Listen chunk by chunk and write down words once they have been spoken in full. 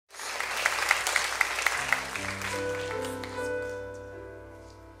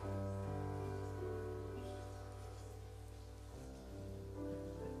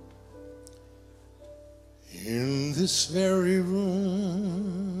this very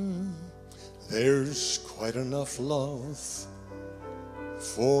room, there's quite enough love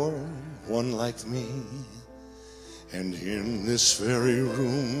for one like me. And in this very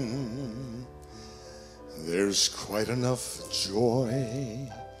room, there's quite enough joy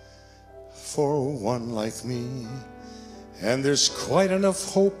for one like me. And there's quite enough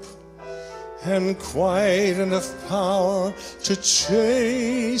hope and quite enough power to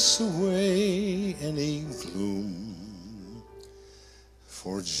chase away any gloom.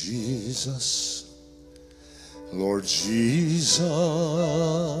 For Jesus, Lord Jesus,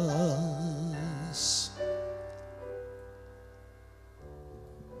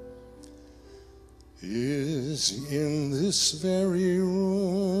 is in this very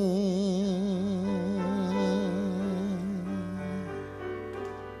room.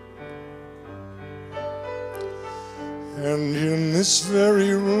 And in this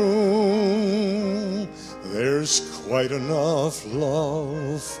very room, there's quite enough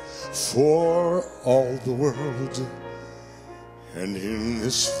love for all the world. And in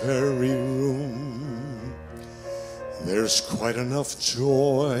this very room, there's quite enough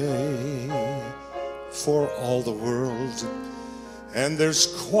joy for all the world. And there's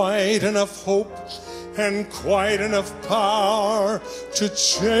quite enough hope and quite enough power to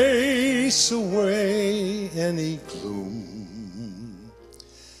chase away any gloom.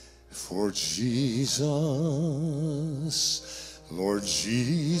 For Jesus, Lord Jesus,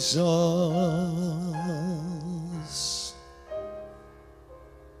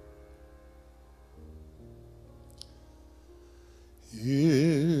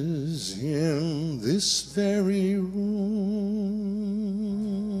 is in this very room.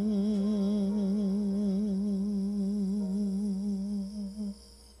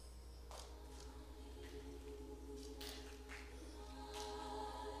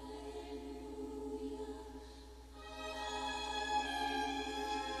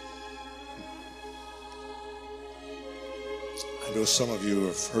 I know some of you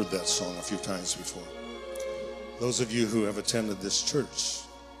have heard that song a few times before. Those of you who have attended this church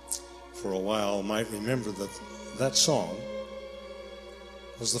for a while might remember that that song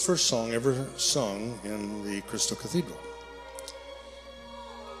was the first song ever sung in the Crystal Cathedral.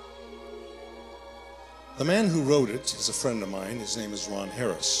 The man who wrote it is a friend of mine. His name is Ron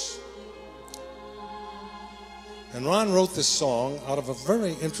Harris. And Ron wrote this song out of a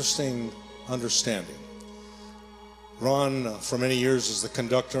very interesting understanding. Ron, for many years, is the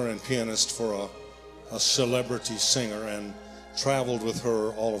conductor and pianist for a celebrity singer and traveled with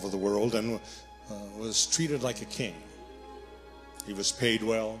her all over the world and was treated like a king. He was paid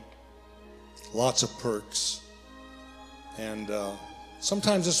well, lots of perks, and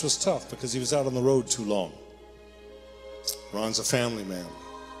sometimes this was tough because he was out on the road too long. Ron's a family man,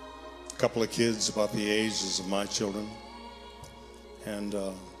 a couple of kids about the ages of my children, and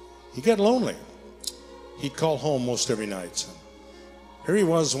he'd get lonely. He'd call home most every night. Here he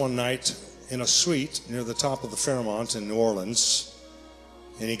was one night in a suite near the top of the Fairmont in New Orleans,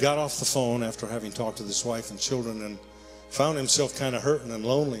 and he got off the phone after having talked to his wife and children and found himself kind of hurting and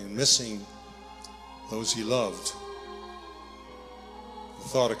lonely and missing those he loved. The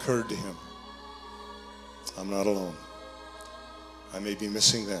thought occurred to him, I'm not alone. I may be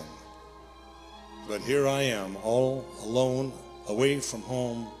missing them, but here I am, all alone, away from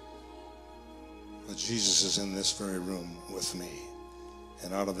home, but Jesus is in this very room with me.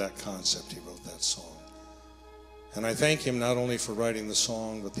 And out of that concept, he wrote that song. And I thank him not only for writing the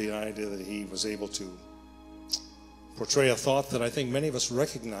song, but the idea that he was able to portray a thought that I think many of us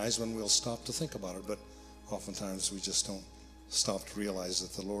recognize when we'll stop to think about it, but oftentimes we just don't stop to realize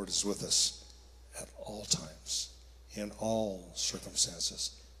that the Lord is with us at all times, in all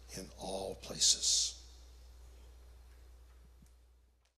circumstances, in all places.